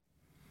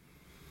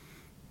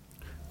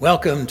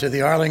Welcome to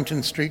the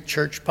Arlington Street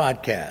Church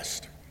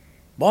Podcast.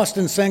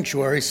 Boston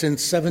Sanctuary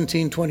since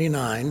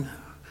 1729,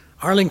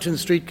 Arlington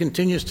Street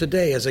continues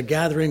today as a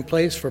gathering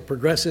place for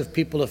progressive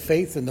people of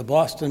faith in the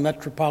Boston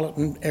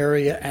metropolitan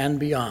area and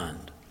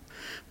beyond.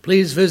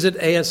 Please visit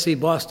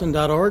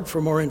ascboston.org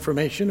for more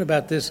information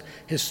about this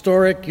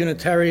historic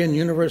Unitarian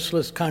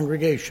Universalist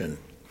congregation.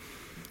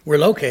 We're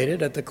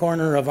located at the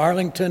corner of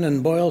Arlington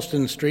and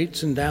Boylston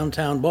Streets in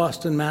downtown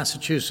Boston,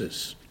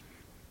 Massachusetts.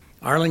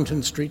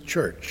 Arlington Street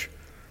Church,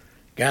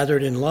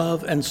 gathered in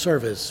love and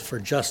service for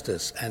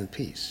justice and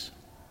peace.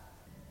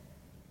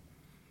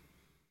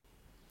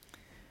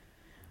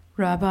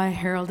 Rabbi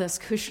Harold S.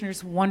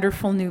 Kushner's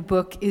wonderful new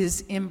book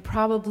is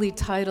improbably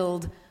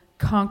titled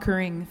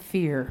Conquering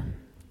Fear.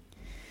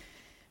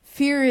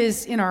 Fear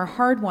is in our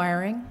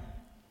hardwiring.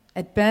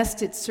 At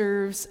best, it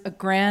serves a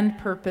grand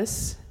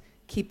purpose,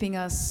 keeping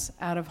us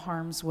out of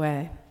harm's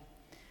way.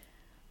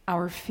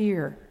 Our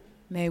fear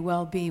may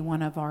well be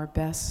one of our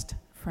best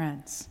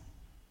friends.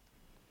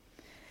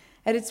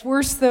 At its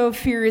worst, though,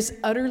 fear is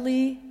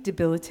utterly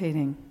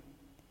debilitating.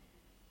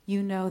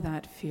 You know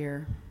that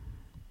fear.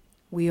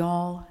 We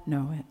all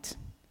know it.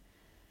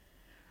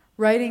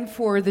 Writing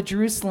for the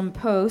Jerusalem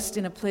Post,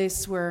 in a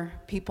place where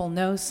people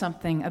know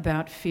something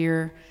about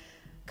fear,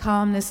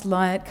 columnist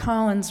Lyot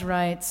Collins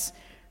writes,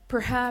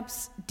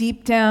 "Perhaps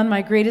deep down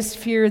my greatest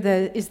fear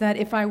is that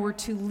if I were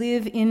to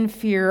live in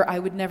fear, I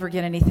would never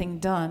get anything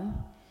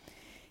done.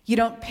 You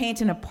don't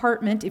paint an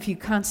apartment if you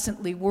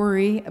constantly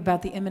worry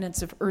about the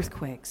imminence of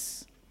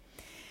earthquakes.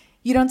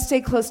 You don't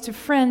stay close to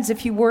friends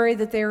if you worry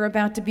that they are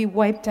about to be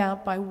wiped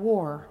out by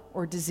war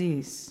or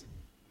disease.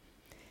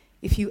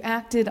 If you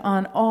acted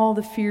on all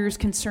the fears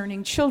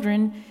concerning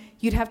children,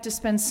 you'd have to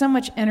spend so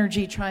much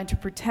energy trying to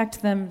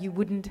protect them, you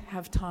wouldn't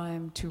have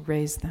time to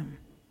raise them."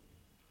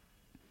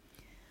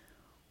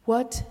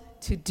 What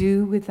to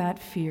do with that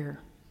fear?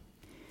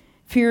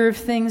 Fear of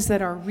things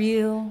that are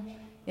real,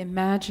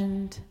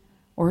 imagined,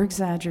 or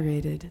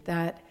exaggerated,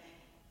 that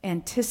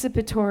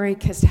anticipatory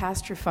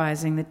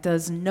catastrophizing that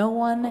does no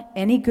one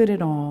any good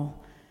at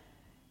all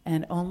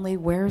and only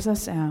wears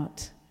us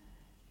out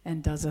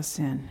and does us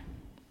in.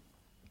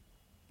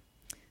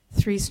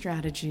 3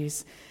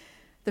 strategies.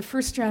 The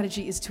first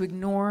strategy is to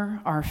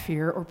ignore our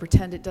fear or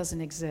pretend it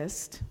doesn't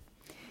exist.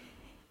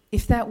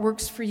 If that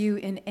works for you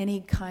in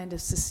any kind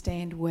of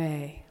sustained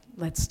way,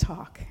 let's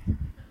talk.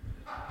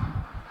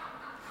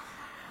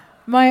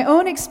 My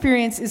own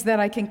experience is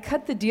that I can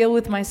cut the deal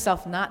with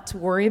myself not to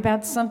worry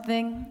about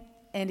something,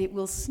 and it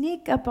will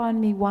sneak up on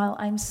me while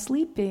I'm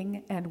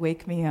sleeping and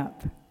wake me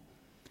up.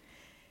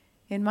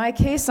 In my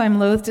case, I'm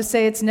loath to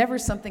say it's never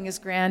something as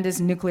grand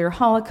as nuclear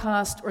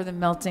holocaust or the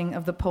melting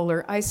of the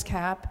polar ice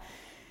cap.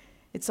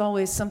 It's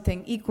always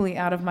something equally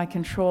out of my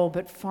control,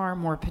 but far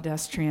more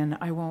pedestrian.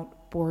 I won't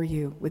bore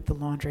you with the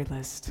laundry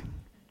list.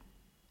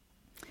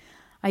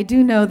 I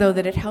do know, though,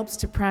 that it helps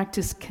to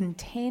practice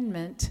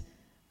containment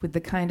with the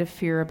kind of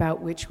fear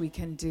about which we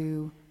can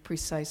do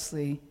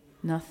precisely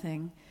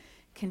nothing.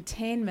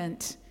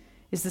 Containment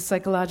is the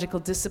psychological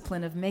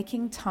discipline of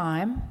making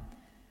time,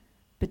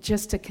 but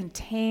just a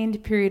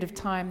contained period of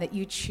time that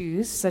you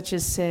choose, such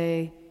as,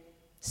 say,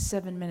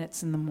 7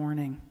 minutes in the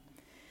morning,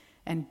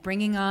 and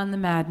bringing on the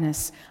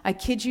madness. I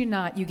kid you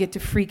not, you get to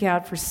freak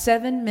out for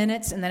 7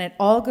 minutes, and then it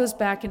all goes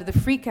back into the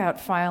freak out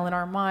file in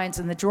our minds,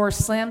 and the drawer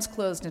slams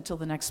closed until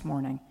the next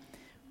morning,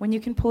 when you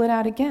can pull it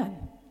out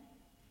again,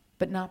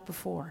 but not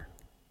before.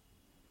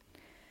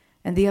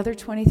 And the other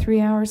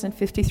 23 hours and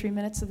 53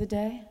 minutes of the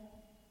day?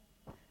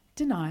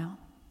 Denial.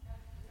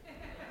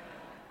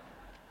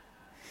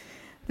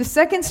 The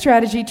second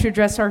strategy to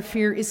address our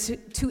fear is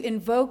to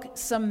invoke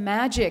some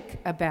magic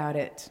about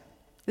it.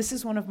 This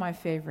is one of my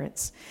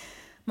favorites.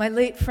 My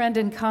late friend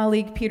and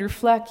colleague Peter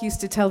Fleck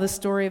used to tell the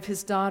story of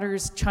his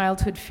daughter's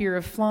childhood fear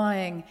of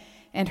flying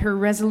and her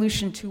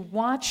resolution to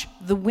watch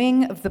the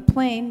wing of the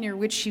plane near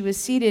which she was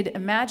seated,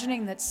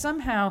 imagining that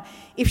somehow,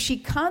 if she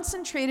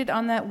concentrated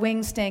on that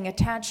wing staying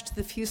attached to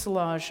the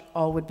fuselage,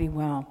 all would be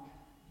well.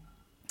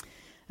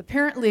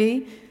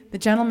 Apparently, the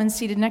gentleman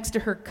seated next to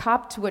her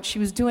copped to what she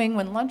was doing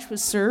when lunch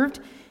was served,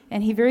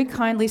 and he very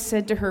kindly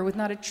said to her, with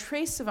not a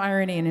trace of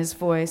irony in his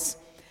voice,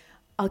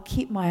 "I'll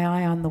keep my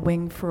eye on the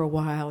wing for a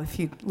while if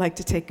you'd like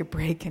to take a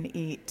break and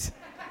eat."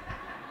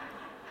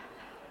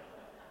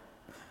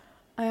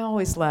 I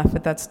always laugh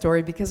at that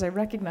story because I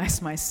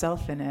recognize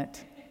myself in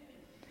it.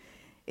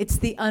 It's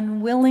the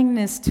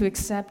unwillingness to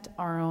accept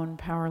our own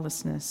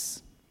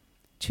powerlessness,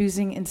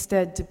 choosing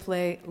instead to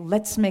play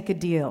let's make a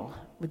deal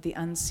with the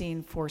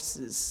unseen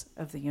forces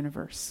of the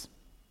universe.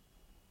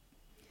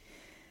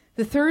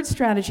 The third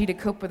strategy to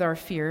cope with our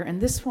fear,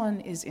 and this one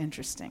is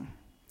interesting,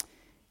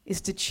 is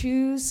to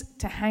choose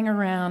to hang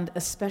around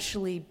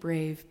especially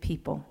brave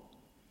people,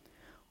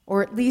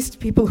 or at least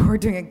people who are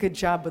doing a good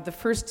job with the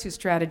first 2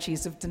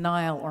 strategies of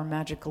denial or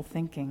magical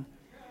thinking.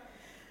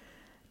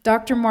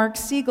 Dr. Mark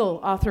Siegel,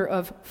 author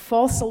of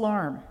False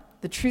Alarm,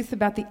 The Truth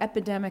About the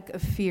Epidemic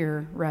of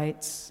Fear,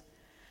 writes,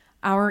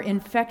 "Our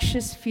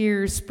infectious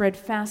fears spread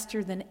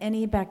faster than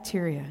any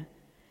bacteria,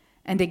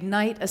 and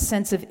ignite a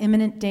sense of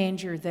imminent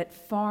danger that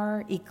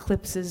far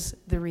eclipses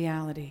the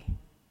reality.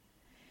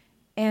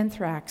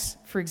 Anthrax,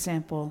 for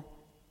example,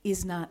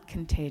 is not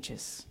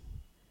contagious.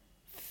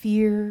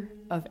 Fear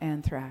of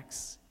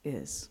anthrax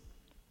is.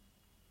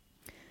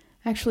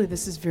 Actually,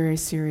 this is very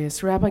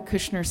serious. Rabbi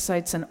Kushner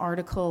cites an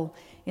article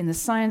in the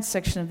science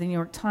section of the New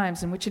York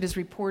Times in which it is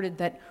reported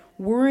that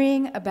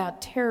worrying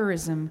about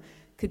terrorism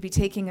could be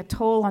taking a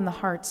toll on the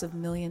hearts of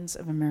millions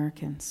of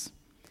Americans.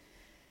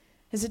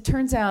 As it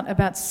turns out,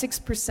 about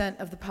 6%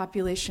 of the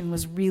population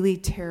was really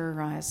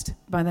terrorized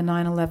by the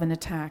 9/11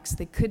 attacks.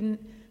 They couldn't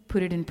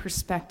put it in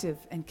perspective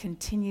and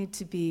continued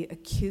to be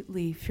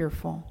acutely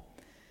fearful.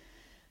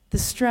 The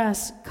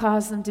stress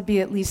caused them to be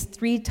at least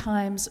 3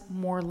 times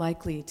more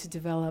likely to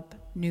develop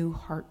new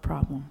heart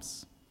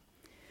problems.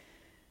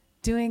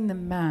 Doing the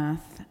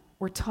math,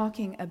 we're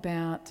talking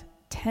about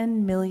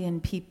 10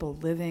 million people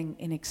living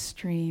in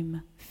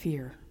extreme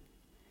fear.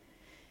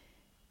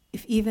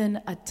 If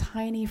even a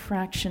tiny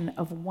fraction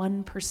of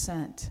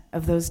 1%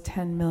 of those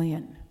 10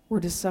 million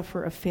were to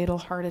suffer a fatal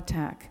heart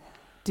attack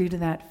due to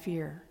that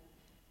fear,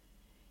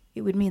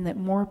 it would mean that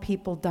more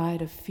people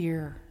died of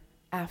fear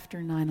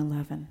after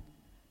 9/11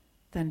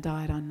 than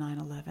died on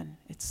 9/11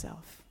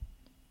 itself.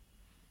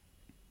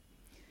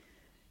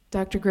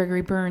 Dr.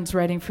 Gregory Burns,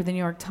 writing for the New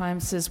York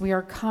Times, says, "We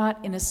are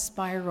caught in a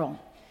spiral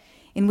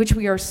in which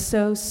we are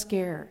so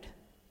scared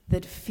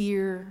that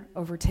fear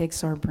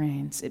overtakes our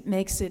brains. It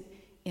makes it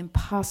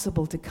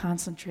impossible to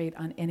concentrate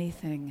on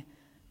anything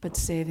but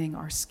saving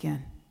our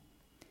skin.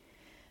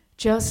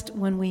 Just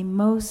when we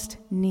most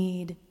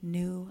need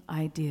new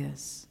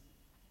ideas,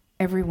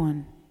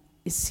 everyone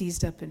is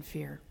seized up in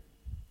fear."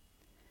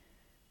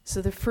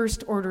 So the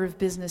first order of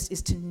business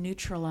is to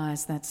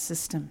neutralize that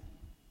system.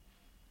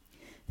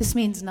 This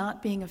means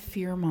not being a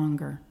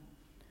fearmonger,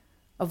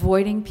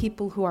 avoiding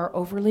people who are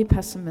overly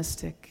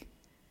pessimistic,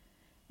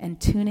 and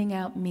tuning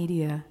out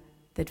media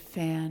that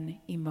fan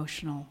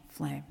emotional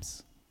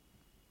flames.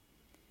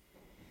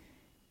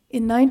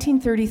 In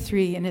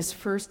 1933, in his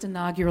first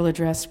inaugural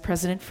address,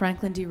 President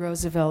Franklin D.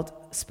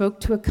 Roosevelt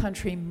spoke to a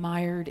country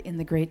mired in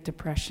the Great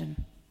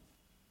Depression.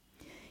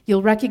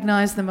 You'll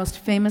recognize the most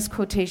famous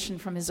quotation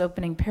from his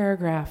opening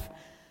paragraph,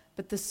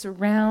 but the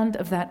surround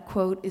of that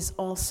quote is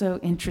also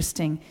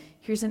interesting.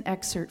 Here's an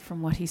excerpt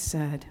from what he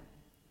said.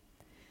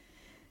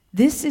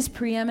 "This is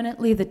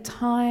preeminently the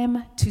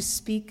time to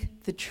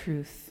speak the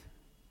truth,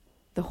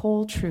 the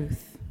whole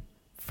truth,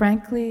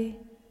 frankly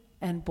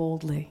and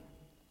boldly.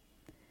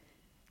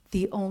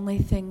 The only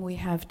thing we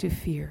have to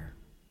fear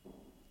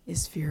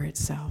is fear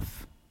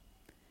itself.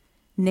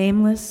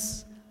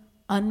 Nameless,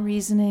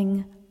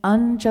 unreasoning,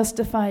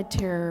 unjustified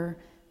terror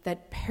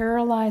that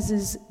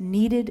paralyzes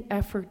needed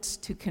efforts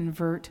to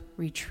convert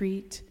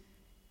retreat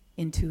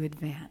into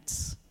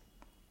advance."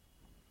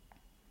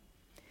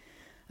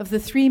 Of the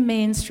 3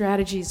 main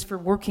strategies for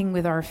working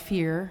with our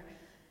fear,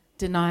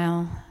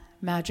 denial,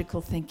 magical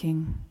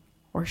thinking,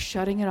 or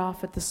shutting it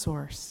off at the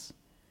source,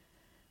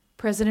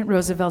 President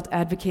Roosevelt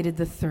advocated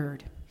the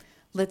third.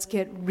 Let's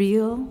get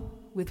real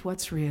with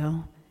what's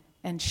real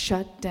and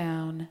shut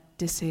down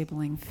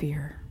disabling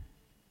fear.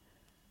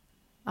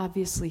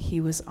 Obviously, he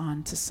was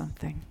on to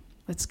something.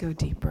 Let's go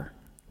deeper.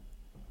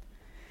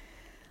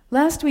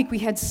 Last week, we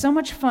had so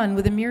much fun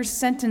with a mere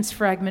sentence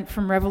fragment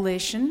from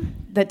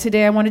Revelation that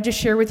today I wanted to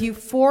share with you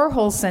 4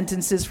 whole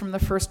sentences from the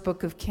first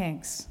book of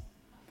Kings.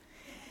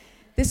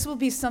 This will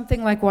be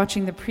something like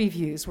watching the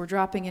previews. We're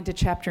dropping into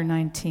chapter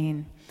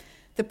 19.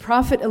 The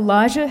prophet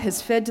Elijah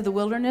has fled to the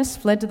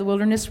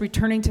wilderness,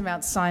 returning to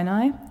Mount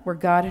Sinai, where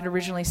God had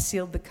originally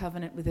sealed the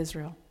covenant with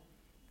Israel.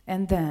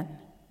 And then,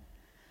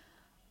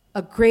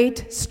 a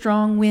great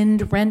strong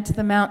wind rent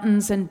the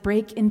mountains and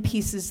brake in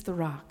pieces the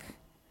rock.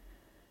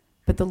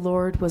 But the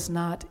Lord was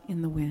not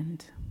in the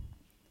wind.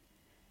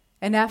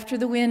 And after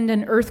the wind,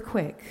 an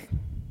earthquake.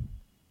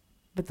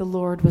 But the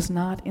Lord was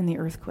not in the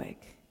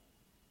earthquake.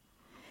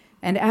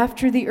 And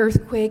after the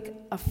earthquake,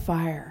 a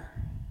fire.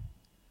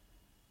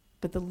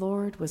 But the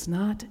Lord was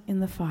not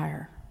in the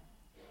fire.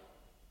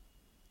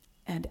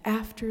 And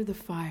after the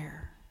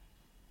fire,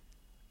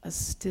 a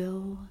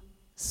still,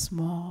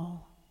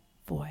 small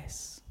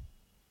voice.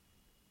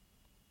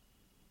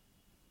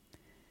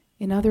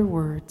 In other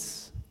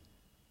words,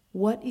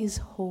 what is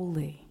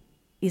holy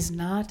is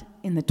not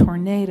in the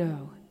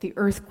tornado, the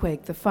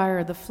earthquake, the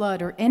fire, the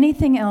flood, or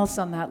anything else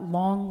on that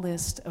long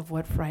list of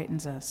what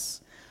frightens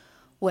us.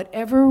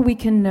 Whatever we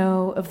can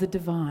know of the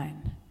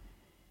divine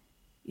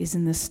is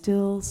in the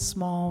still,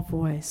 small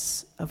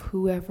voice of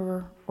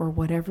whoever or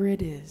whatever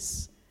it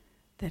is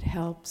that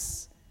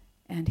helps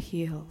and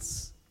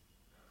heals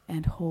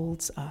and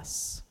holds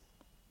us.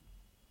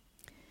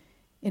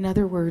 In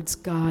other words,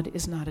 God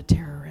is not a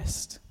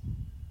terrorist.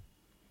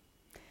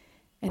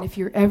 And if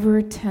you're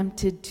ever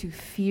tempted to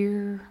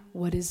fear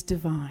what is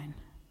divine,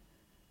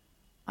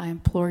 I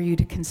implore you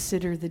to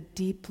consider the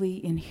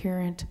deeply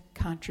inherent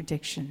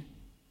contradiction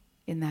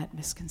in that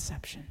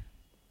misconception.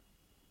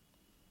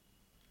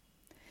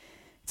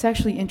 It's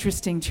actually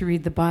interesting to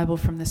read the Bible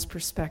from this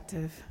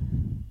perspective,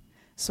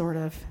 sort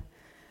of.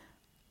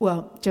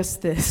 Well,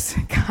 just this.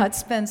 God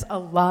spends a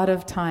lot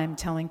of time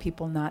telling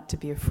people not to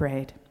be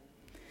afraid.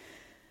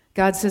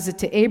 God says it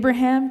to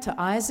Abraham, to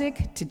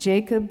Isaac, to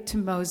Jacob, to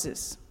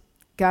Moses.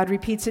 God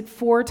repeats it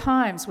 4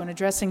 times when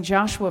addressing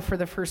Joshua for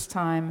the first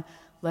time,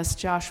 lest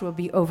Joshua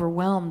be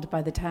overwhelmed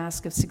by the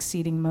task of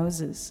succeeding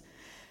Moses.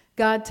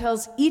 God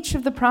tells each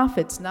of the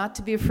prophets not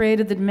to be afraid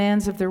of the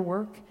demands of their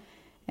work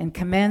and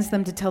commands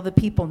them to tell the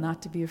people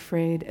not to be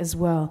afraid as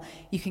well.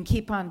 You can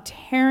keep on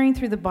tearing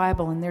through the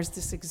Bible, and there's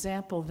this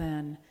example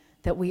then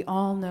that we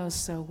all know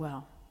so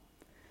well.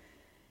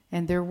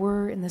 And there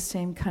were in the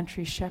same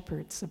country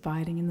shepherds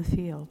abiding in the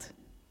field,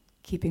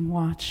 keeping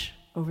watch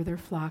over their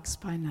flocks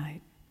by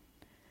night.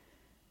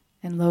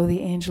 And lo,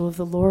 the angel of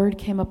the Lord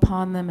came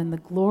upon them, and the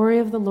glory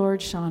of the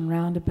Lord shone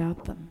round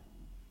about them.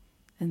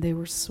 And they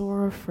were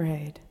sore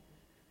afraid.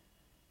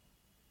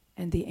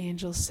 And the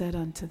angel said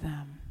unto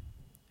them,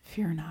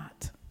 Fear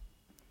not,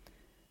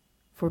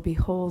 for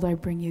behold, I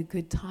bring you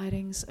good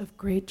tidings of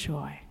great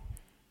joy,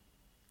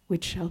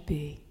 which shall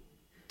be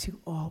to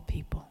all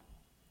people.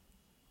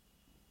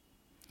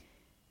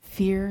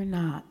 Fear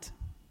not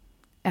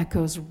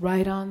echoes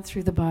right on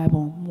through the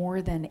Bible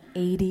more than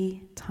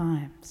 80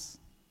 times.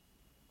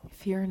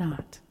 Fear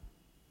not.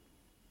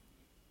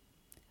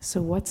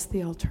 So what's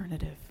the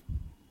alternative?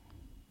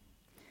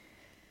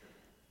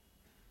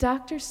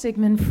 Dr.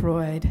 Sigmund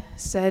Freud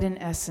said in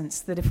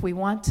essence that if we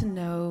want to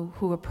know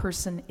who a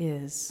person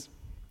is,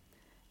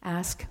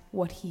 ask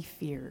what he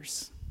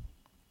fears.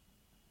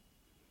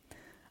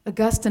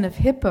 Augustine of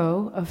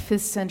Hippo, a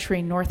 5th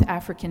century North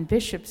African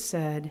bishop,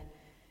 said,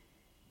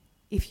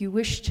 if you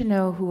wish to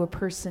know who a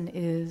person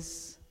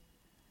is,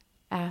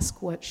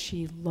 ask what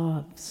she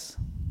loves.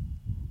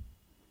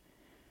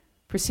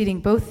 Preceding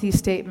both these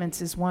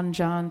statements is 1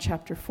 John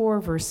chapter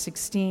 4, verse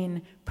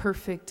 16,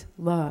 perfect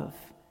love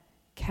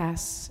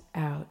casts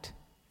out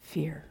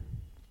fear.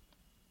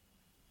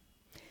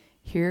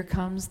 Here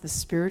comes the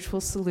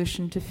spiritual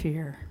solution to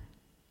fear.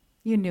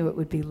 You knew it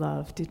would be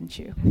love, didn't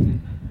you?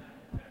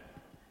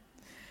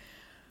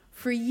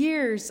 For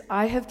years,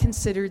 I have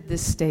considered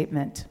this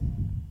statement.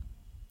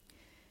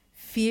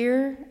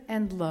 Fear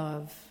and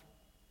love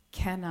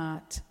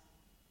cannot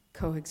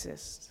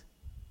coexist.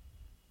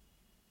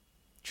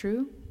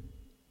 True?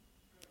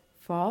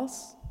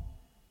 False?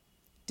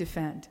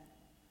 Defend.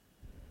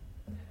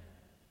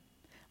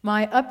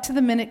 My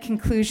up-to-the-minute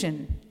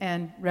conclusion,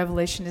 and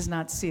Revelation is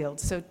not sealed,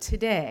 so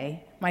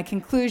today my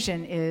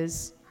conclusion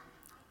is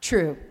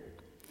true.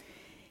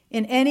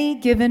 In any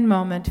given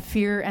moment,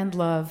 fear and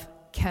love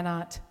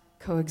cannot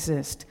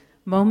coexist.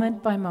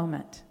 Moment by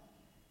moment,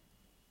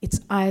 it's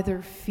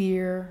either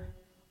fear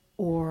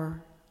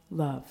or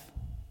love.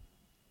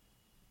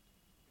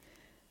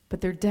 But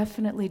they're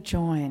definitely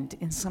joined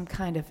in some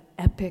kind of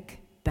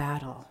epic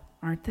battle,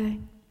 aren't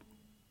they?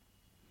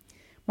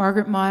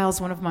 Margaret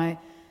Miles, one of my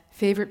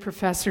favorite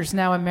professors,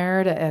 now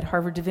emerita at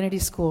Harvard Divinity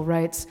School,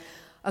 writes,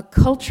 a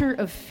culture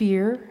of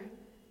fear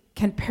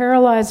can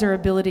paralyze our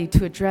ability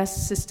to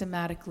address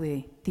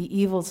systematically the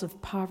evils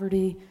of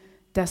poverty,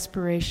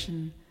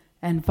 desperation,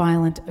 and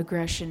violent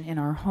aggression in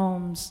our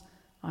homes,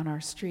 on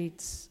our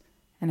streets,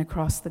 and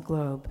across the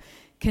globe,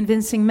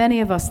 convincing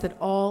many of us that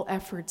all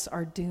efforts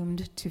are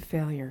doomed to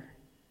failure.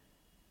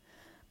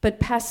 But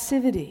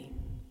passivity,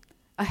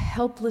 a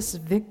helpless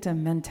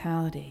victim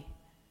mentality,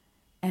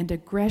 and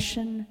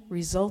aggression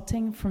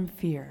resulting from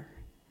fear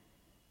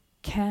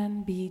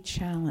can be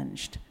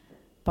challenged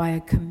by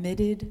a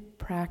committed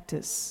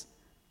practice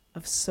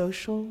of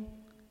social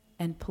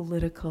and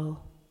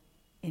political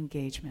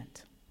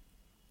engagement.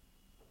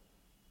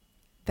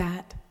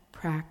 That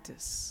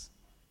practice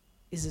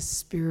is a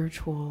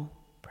spiritual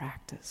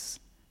practice,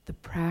 the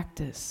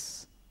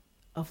practice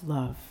of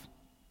love.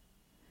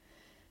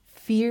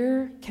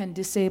 Fear can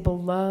disable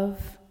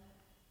love,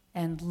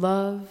 and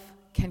love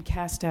can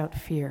cast out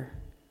fear.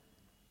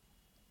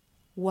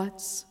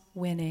 What's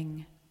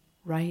winning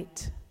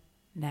right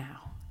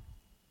now?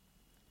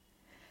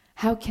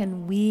 How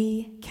can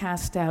we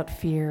cast out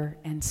fear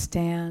and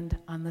stand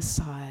on the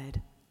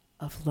side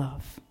of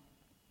love?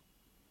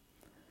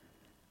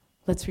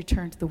 Let's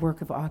return to the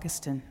work of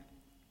Augustine.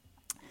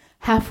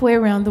 Halfway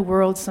around the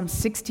world, some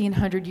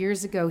 1,600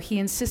 years ago, he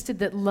insisted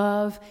that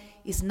love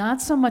is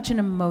not so much an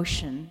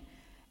emotion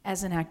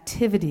as an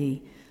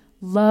activity.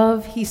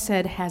 Love, he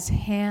said, has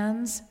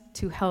hands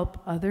to help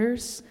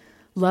others.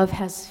 Love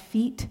has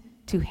feet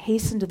to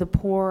hasten to the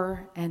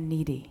poor and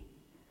needy.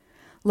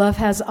 Love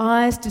has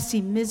eyes to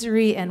see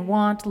misery and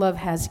want. Love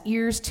has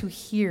ears to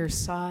hear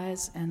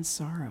sighs and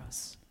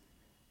sorrows.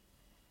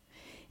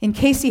 In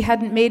case he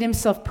hadn't made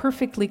himself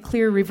perfectly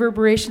clear,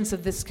 reverberations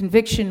of this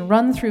conviction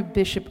run through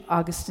Bishop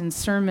Augustine's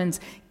sermons.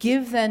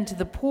 Give then to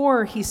the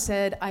poor, he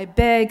said, I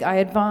beg, I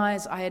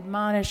advise, I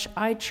admonish,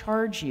 I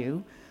charge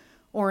you.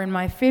 Or in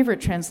my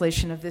favorite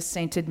translation of this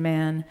sainted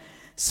man,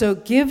 so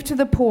give to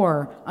the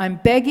poor. I'm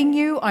begging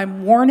you,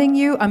 I'm warning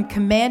you, I'm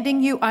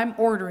commanding you, I'm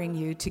ordering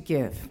you to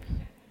give.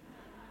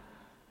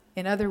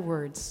 In other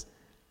words,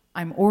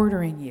 I'm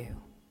ordering you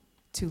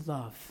to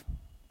love.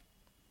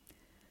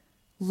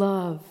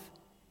 Love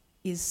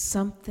is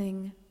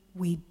something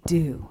we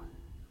do,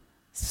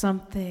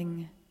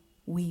 something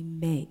we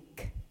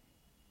make.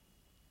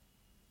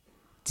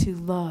 To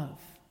love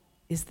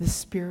is the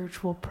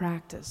spiritual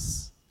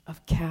practice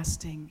of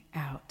casting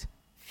out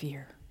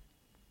fear.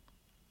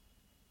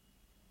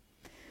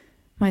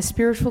 My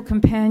spiritual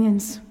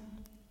companions,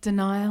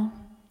 denial,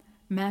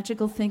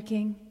 magical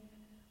thinking,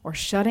 or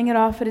shutting it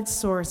off at its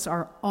source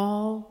are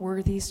all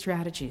worthy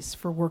strategies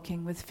for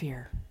working with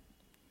fear.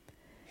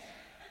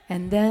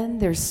 And then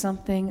there's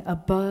something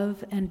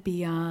above and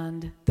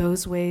beyond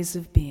those ways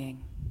of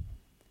being.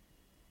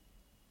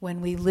 When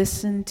we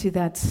listen to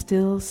that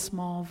still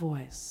small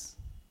voice,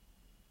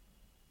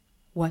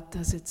 what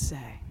does it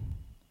say?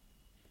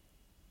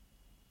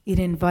 It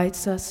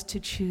invites us to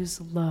choose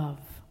love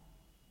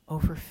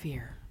over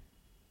fear.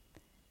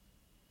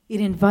 It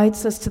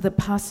invites us to the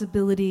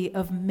possibility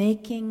of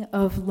making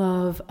of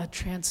love a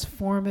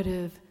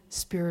transformative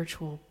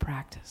spiritual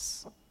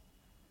practice.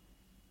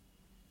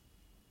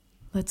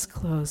 Let's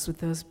close with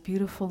those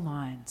beautiful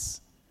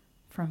lines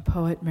from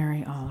poet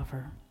Mary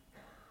Oliver.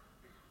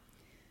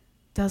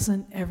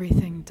 Doesn't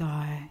everything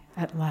die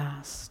at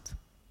last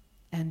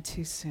and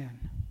too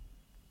soon?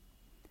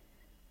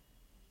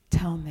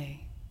 Tell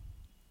me,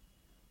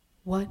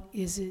 what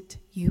is it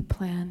you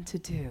plan to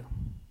do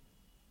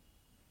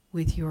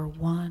with your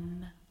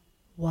one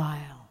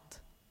wild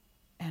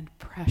and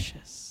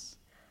precious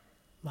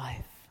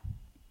life?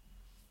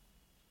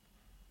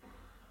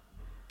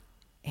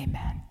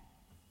 Amen.